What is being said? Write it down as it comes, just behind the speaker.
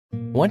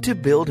Want to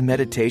build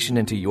meditation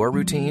into your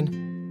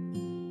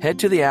routine? Head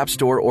to the App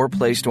Store or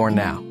Play Store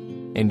now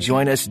and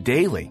join us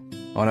daily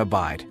on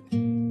Abide.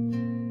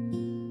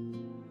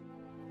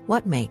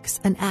 What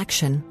makes an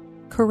action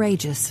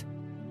courageous?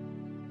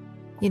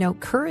 You know,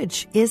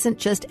 courage isn't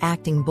just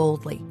acting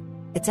boldly.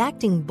 It's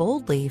acting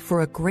boldly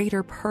for a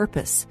greater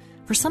purpose,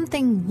 for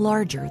something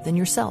larger than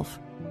yourself.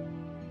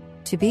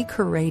 To be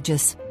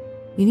courageous,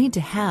 you need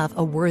to have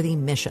a worthy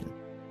mission,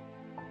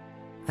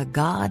 a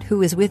God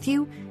who is with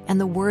you, and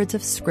the words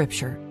of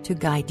Scripture to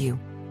guide you.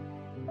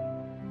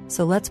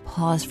 So let's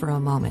pause for a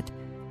moment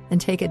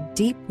and take a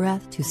deep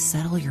breath to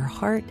settle your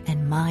heart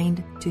and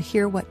mind to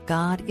hear what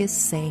God is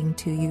saying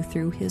to you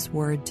through His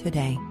Word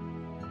today.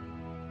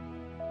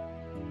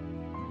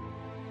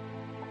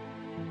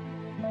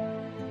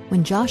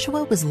 When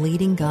Joshua was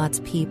leading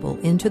God's people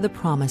into the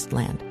Promised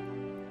Land,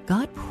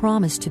 God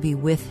promised to be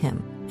with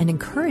him and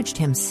encouraged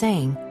him,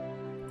 saying,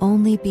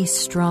 "Only be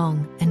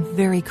strong and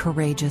very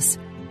courageous,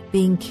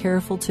 being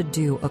careful to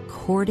do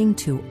according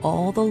to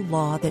all the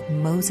law that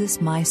Moses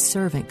my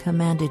servant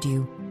commanded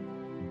you.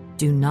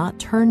 Do not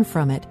turn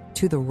from it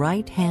to the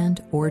right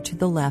hand or to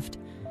the left,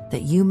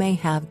 that you may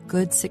have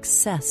good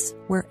success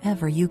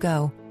wherever you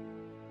go."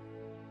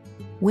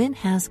 When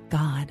has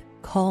God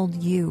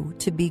called you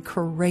to be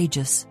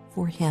courageous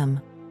for Him?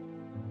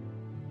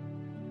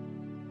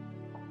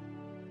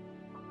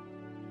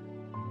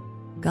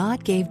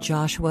 God gave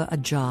Joshua a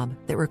job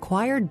that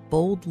required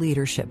bold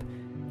leadership,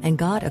 and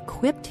God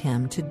equipped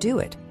him to do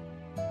it.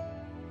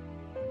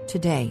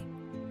 Today,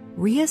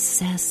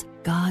 reassess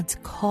God's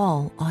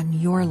call on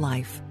your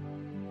life.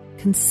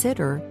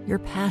 Consider your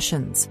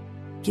passions,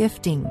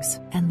 giftings,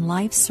 and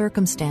life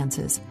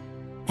circumstances,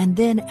 and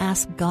then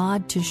ask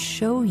God to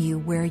show you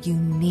where you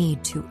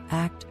need to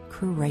act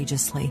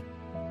courageously.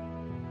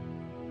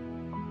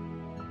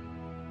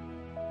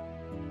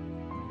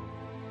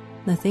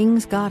 The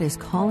things God is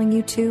calling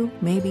you to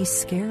may be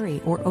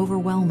scary or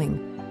overwhelming,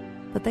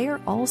 but they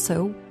are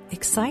also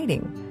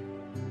exciting.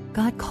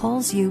 God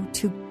calls you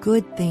to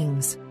good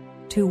things,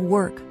 to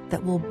work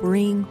that will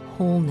bring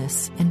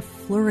wholeness and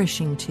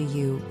flourishing to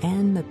you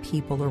and the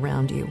people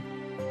around you.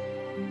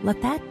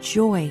 Let that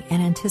joy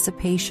and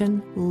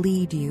anticipation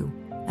lead you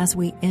as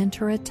we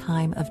enter a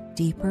time of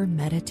deeper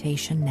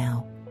meditation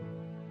now.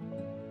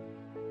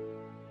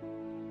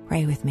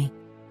 Pray with me.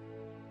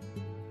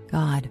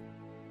 God,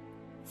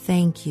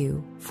 thank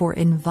you for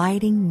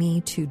inviting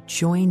me to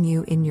join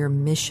you in your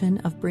mission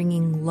of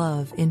bringing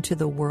love into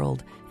the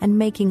world and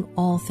making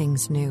all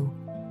things new.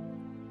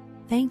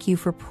 Thank you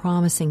for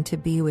promising to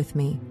be with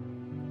me.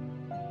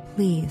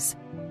 Please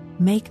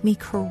make me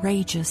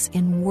courageous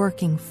in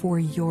working for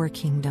your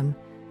kingdom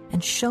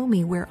and show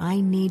me where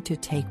I need to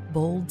take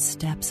bold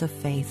steps of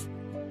faith.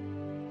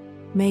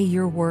 May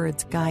your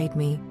words guide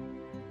me.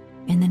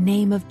 In the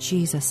name of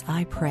Jesus,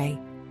 I pray.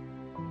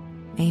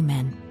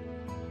 Amen.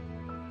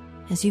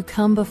 As you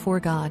come before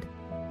God,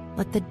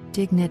 let the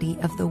dignity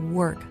of the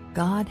work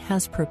God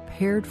has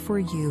prepared for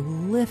you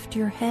lift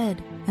your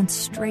head and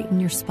straighten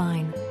your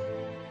spine.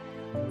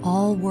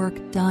 All work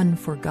done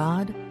for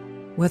God,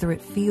 whether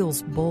it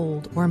feels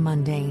bold or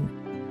mundane,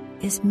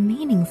 is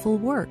meaningful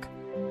work.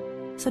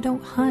 So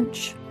don't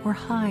hunch or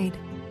hide.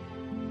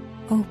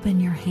 Open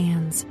your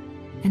hands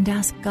and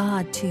ask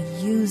God to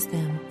use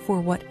them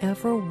for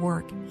whatever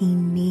work He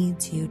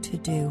needs you to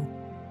do.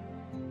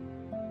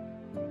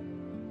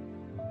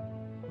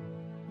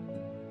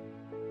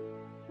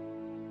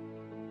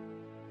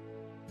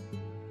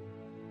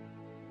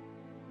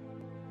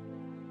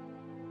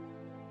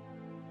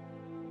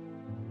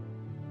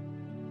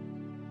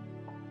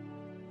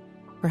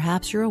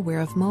 Perhaps you're aware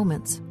of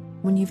moments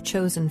when you've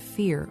chosen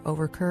fear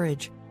over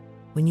courage,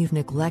 when you've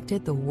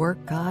neglected the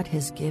work God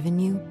has given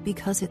you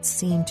because it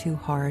seemed too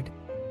hard.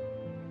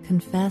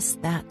 Confess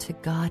that to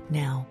God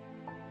now.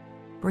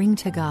 Bring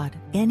to God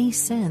any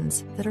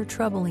sins that are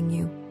troubling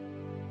you.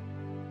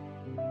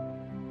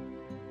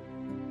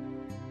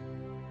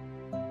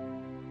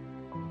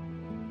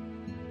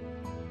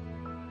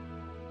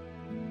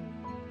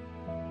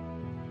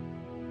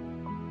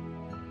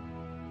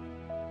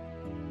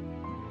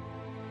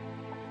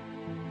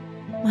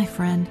 My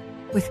friend,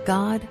 with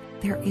God,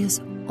 there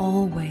is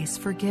always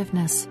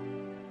forgiveness.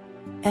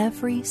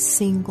 Every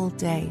single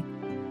day,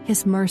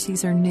 His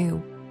mercies are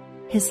new.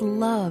 His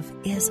love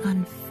is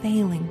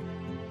unfailing.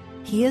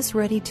 He is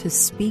ready to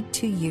speak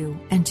to you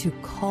and to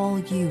call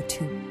you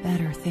to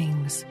better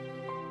things.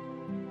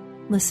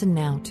 Listen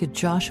now to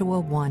Joshua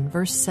 1,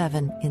 verse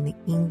 7 in the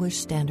English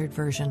Standard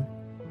Version.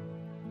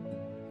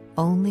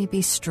 Only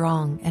be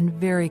strong and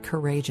very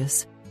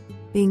courageous,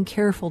 being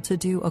careful to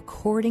do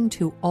according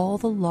to all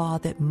the law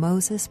that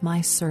Moses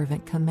my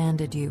servant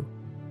commanded you.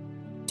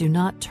 Do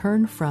not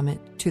turn from it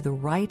to the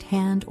right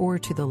hand or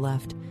to the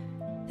left,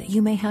 that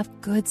you may have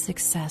good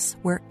success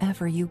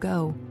wherever you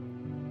go.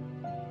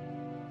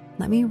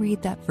 Let me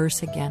read that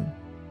verse again,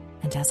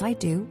 and as I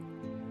do,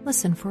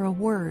 listen for a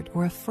word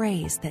or a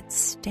phrase that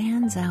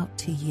stands out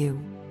to you.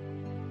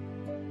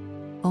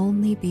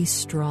 Only be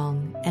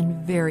strong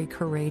and very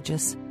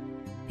courageous,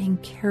 being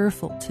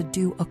careful to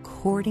do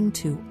according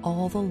to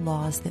all the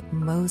laws that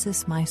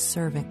Moses my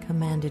servant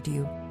commanded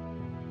you.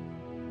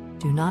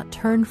 Do not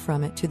turn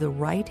from it to the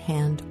right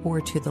hand or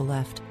to the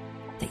left,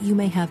 that you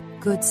may have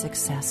good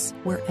success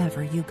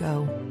wherever you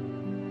go.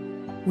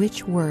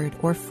 Which word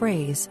or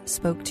phrase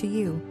spoke to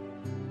you?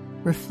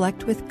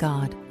 Reflect with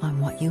God on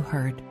what you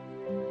heard.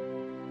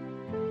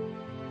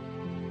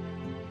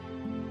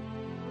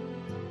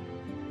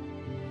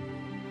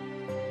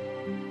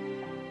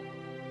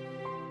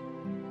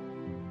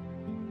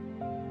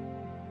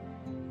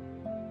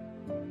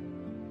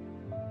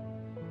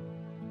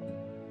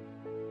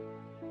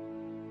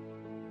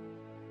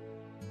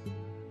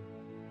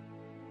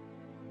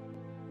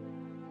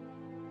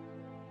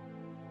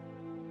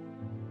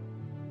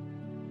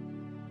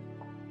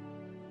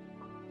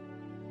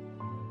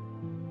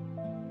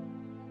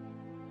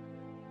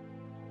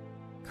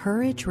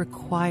 Courage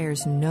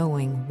requires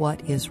knowing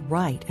what is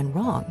right and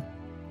wrong,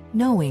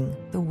 knowing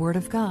the Word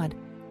of God.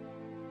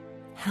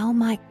 How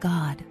might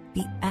God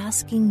be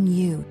asking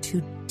you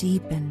to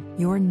deepen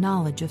your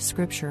knowledge of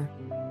Scripture?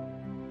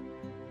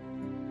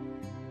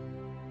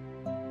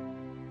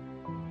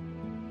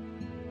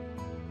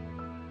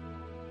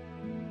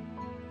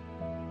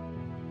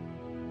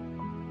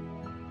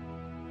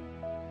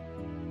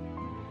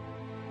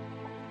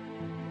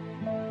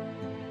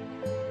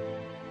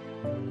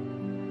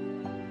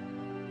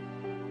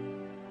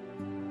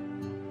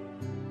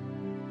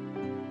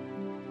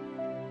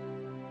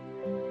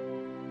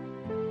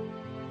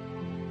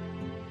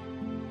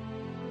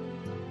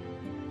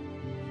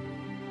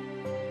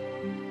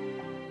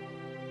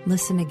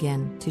 Listen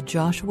again to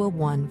Joshua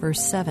 1,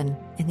 verse 7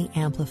 in the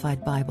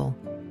Amplified Bible.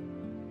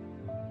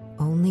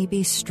 Only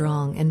be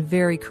strong and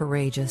very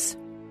courageous.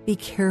 Be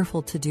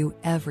careful to do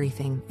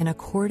everything in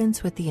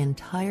accordance with the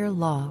entire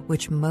law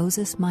which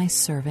Moses my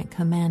servant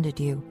commanded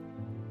you.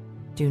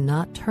 Do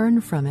not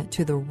turn from it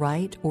to the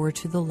right or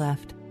to the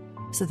left,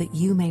 so that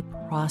you may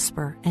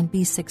prosper and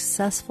be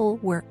successful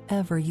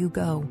wherever you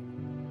go.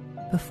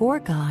 Before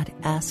God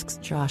asks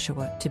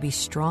Joshua to be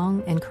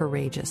strong and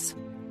courageous,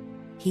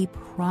 He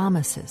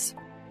promises,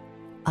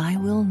 I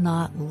will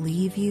not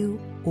leave you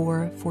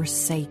or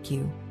forsake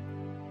you.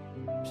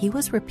 He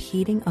was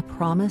repeating a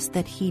promise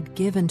that he'd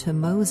given to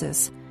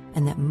Moses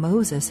and that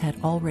Moses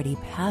had already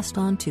passed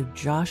on to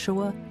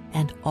Joshua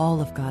and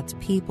all of God's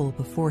people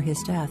before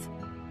his death.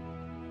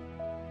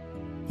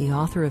 The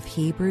author of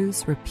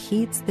Hebrews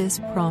repeats this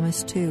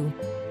promise too,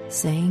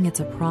 saying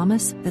it's a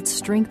promise that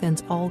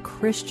strengthens all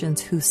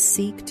Christians who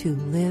seek to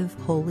live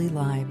holy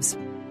lives.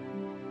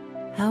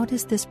 How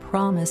does this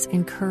promise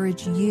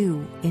encourage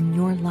you in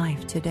your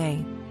life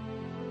today?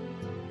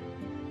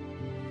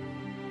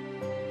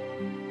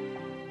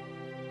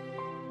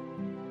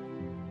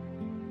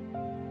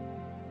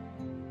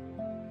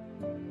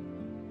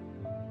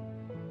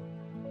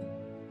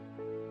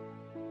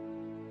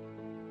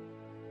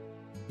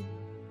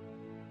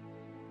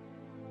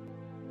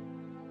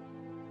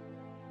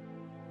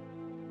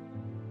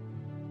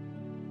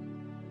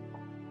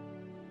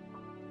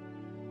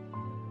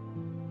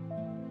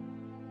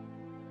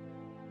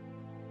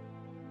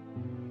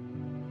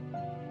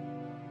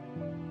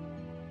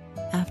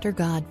 After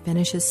God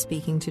finishes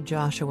speaking to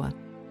Joshua,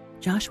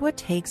 Joshua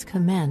takes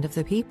command of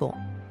the people.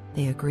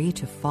 They agree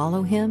to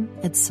follow him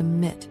and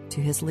submit to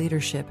his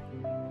leadership,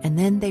 and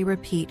then they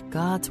repeat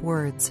God's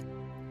words,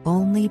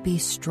 only be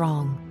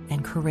strong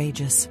and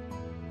courageous.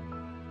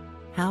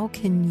 How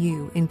can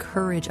you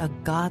encourage a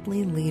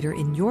godly leader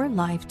in your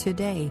life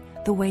today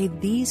the way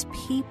these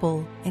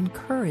people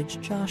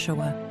encouraged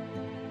Joshua?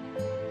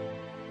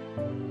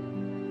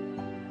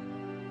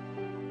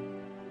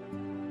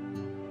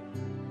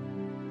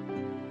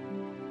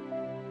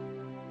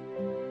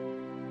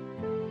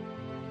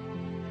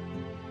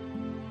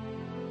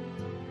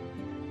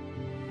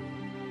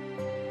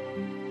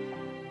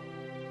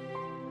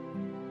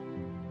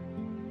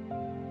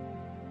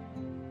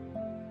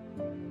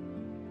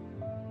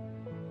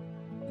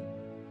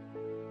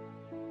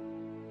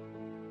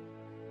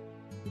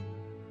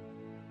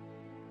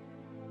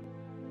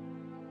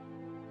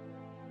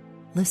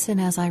 Listen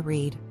as I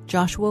read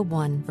Joshua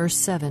 1, verse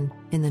 7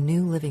 in the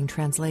New Living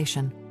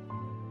Translation.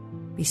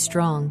 Be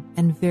strong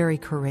and very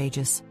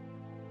courageous.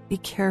 Be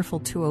careful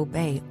to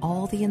obey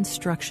all the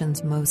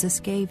instructions Moses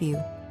gave you.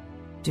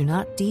 Do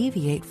not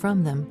deviate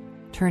from them,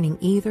 turning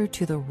either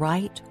to the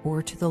right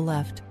or to the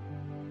left.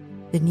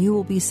 Then you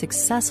will be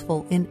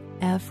successful in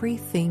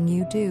everything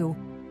you do.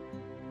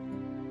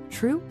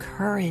 True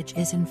courage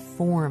is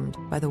informed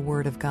by the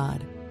Word of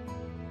God.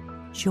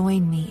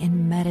 Join me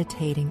in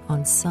meditating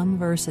on some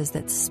verses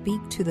that speak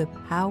to the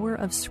power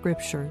of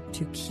Scripture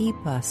to keep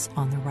us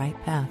on the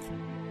right path.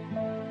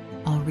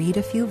 I'll read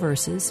a few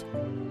verses,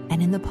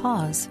 and in the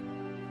pause,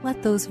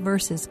 let those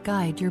verses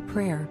guide your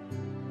prayer.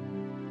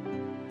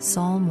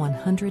 Psalm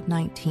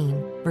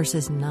 119,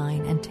 verses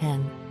 9 and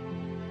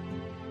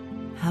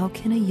 10. How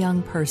can a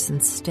young person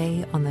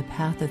stay on the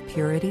path of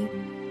purity?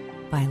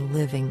 By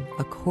living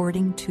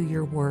according to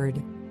your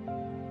word.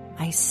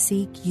 I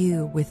seek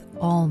you with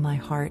all my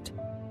heart.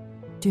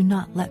 do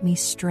not let me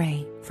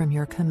stray from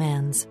your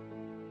commands.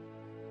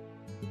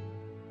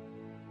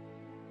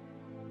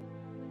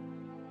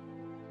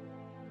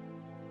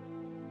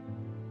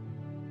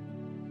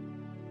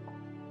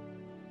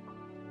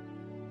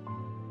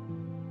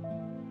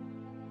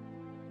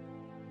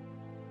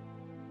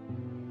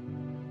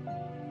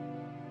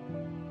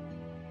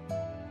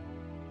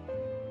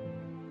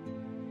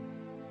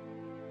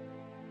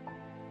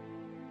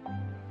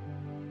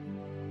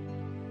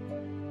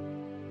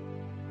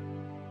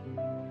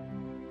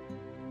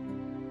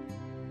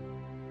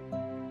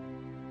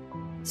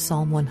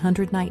 Psalm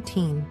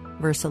 119,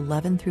 verse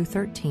 11 through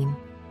 13.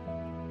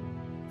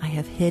 I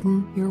have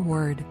hidden your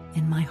word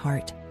in my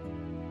heart,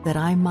 that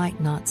I might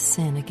not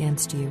sin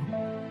against you.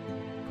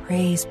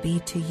 Praise be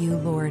to you,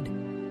 Lord.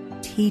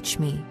 Teach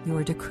me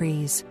your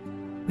decrees.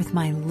 With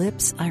my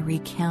lips I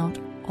recount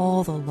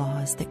all the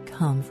laws that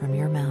come from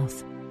your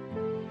mouth.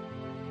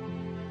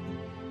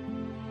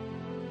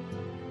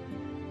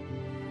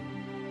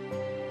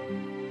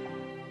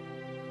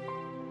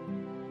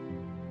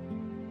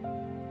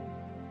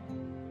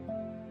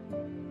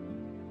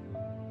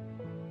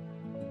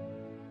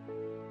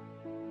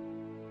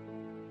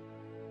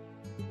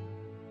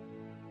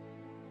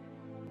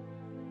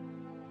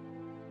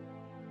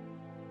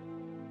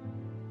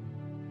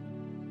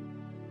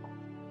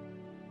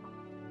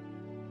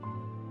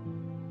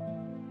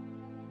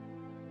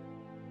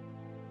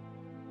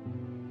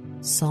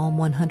 Psalm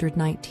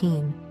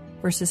 119,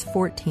 verses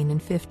 14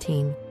 and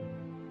 15.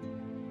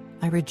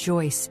 I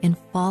rejoice in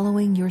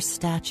following your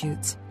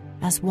statutes,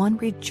 as one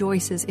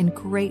rejoices in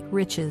great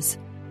riches.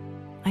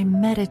 I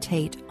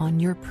meditate on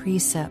your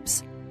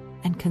precepts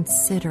and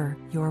consider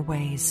your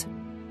ways.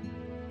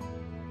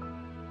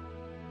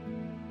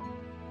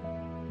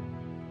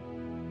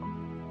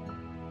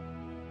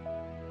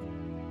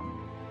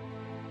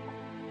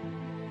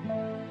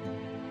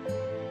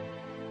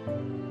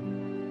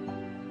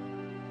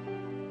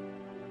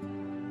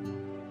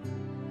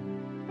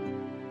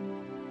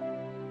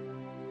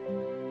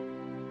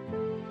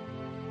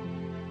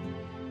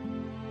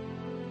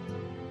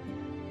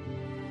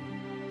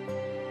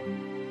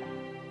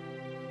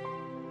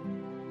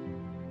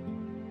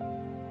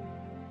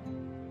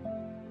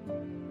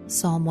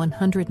 Psalm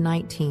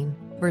 119,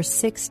 verse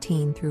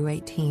 16 through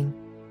 18.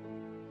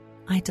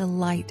 I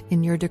delight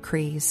in your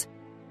decrees.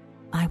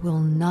 I will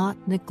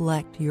not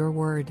neglect your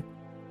word.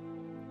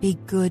 Be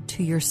good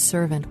to your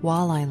servant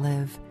while I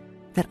live,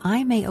 that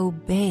I may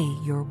obey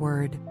your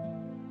word.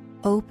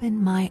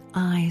 Open my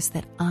eyes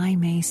that I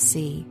may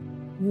see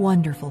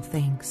wonderful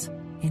things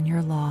in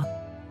your law.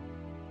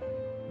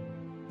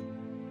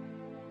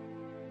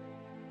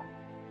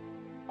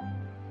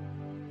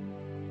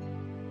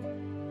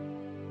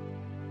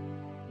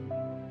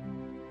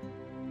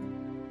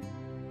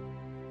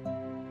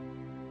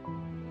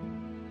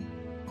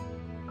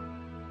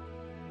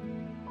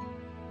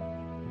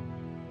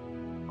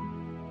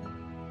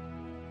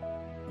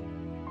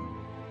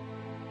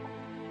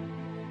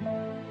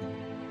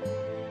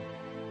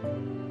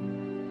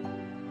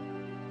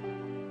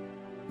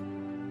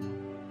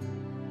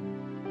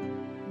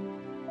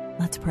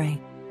 Let's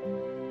pray.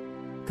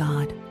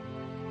 God,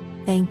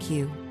 thank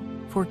you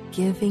for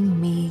giving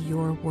me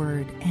your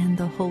word and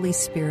the Holy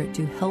Spirit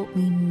to help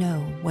me know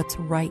what's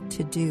right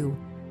to do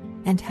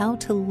and how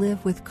to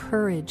live with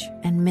courage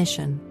and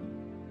mission.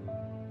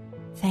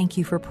 Thank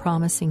you for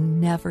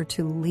promising never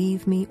to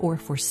leave me or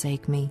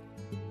forsake me.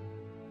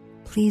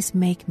 Please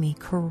make me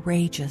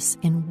courageous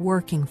in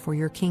working for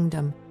your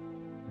kingdom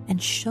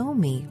and show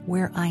me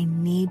where I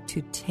need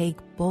to take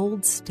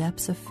bold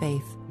steps of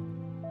faith.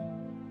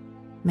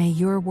 May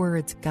your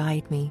words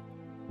guide me.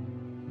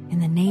 In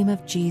the name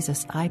of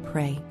Jesus, I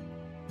pray.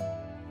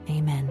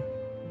 Amen.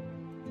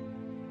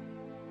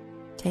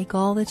 Take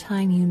all the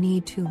time you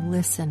need to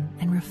listen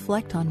and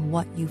reflect on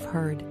what you've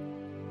heard.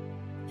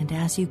 And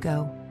as you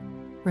go,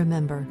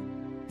 remember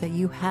that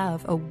you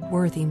have a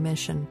worthy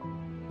mission,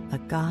 a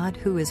God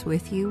who is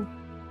with you,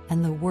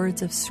 and the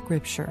words of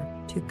Scripture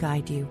to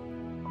guide you.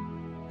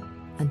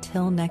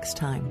 Until next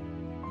time,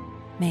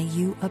 may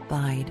you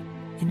abide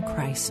in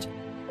Christ.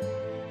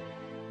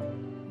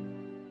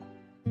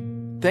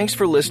 Thanks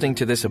for listening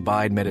to this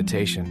Abide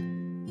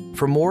meditation.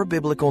 For more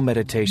biblical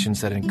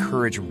meditations that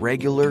encourage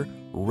regular,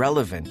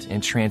 relevant,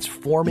 and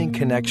transforming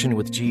connection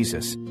with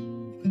Jesus,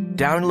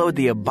 download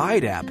the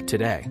Abide app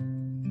today.